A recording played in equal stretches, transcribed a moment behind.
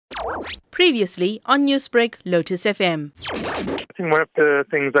Previously on Newsbreak, Lotus FM. I think one of the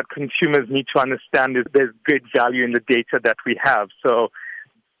things that consumers need to understand is there's great value in the data that we have. So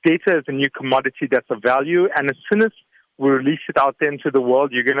data is a new commodity that's of value, and as soon as we release it out there into the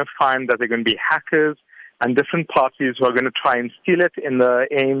world, you're going to find that there are going to be hackers and different parties who are going to try and steal it in the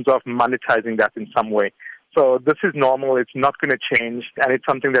aims of monetizing that in some way. So this is normal, it's not going to change, and it's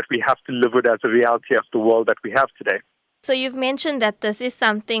something that we have to live with as a reality of the world that we have today. So you've mentioned that this is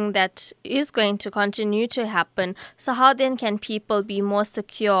something that is going to continue to happen. So how then can people be more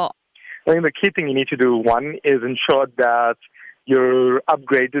secure? I think the key thing you need to do, one, is ensure that you're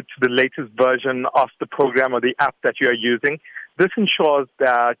upgraded to the latest version of the program or the app that you are using. This ensures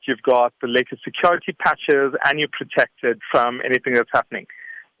that you've got the latest security patches and you're protected from anything that's happening.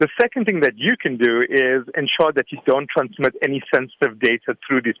 The second thing that you can do is ensure that you don't transmit any sensitive data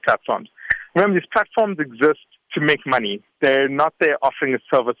through these platforms. Remember, these platforms exist to make money. They're not there offering a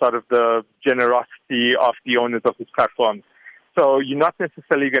service out of the generosity of the owners of these platforms. So you're not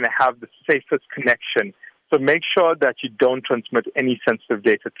necessarily going to have the safest connection. So make sure that you don't transmit any sensitive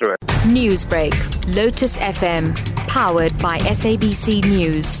data through it. Newsbreak, Lotus FM, powered by SABC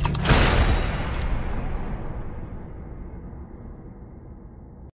News.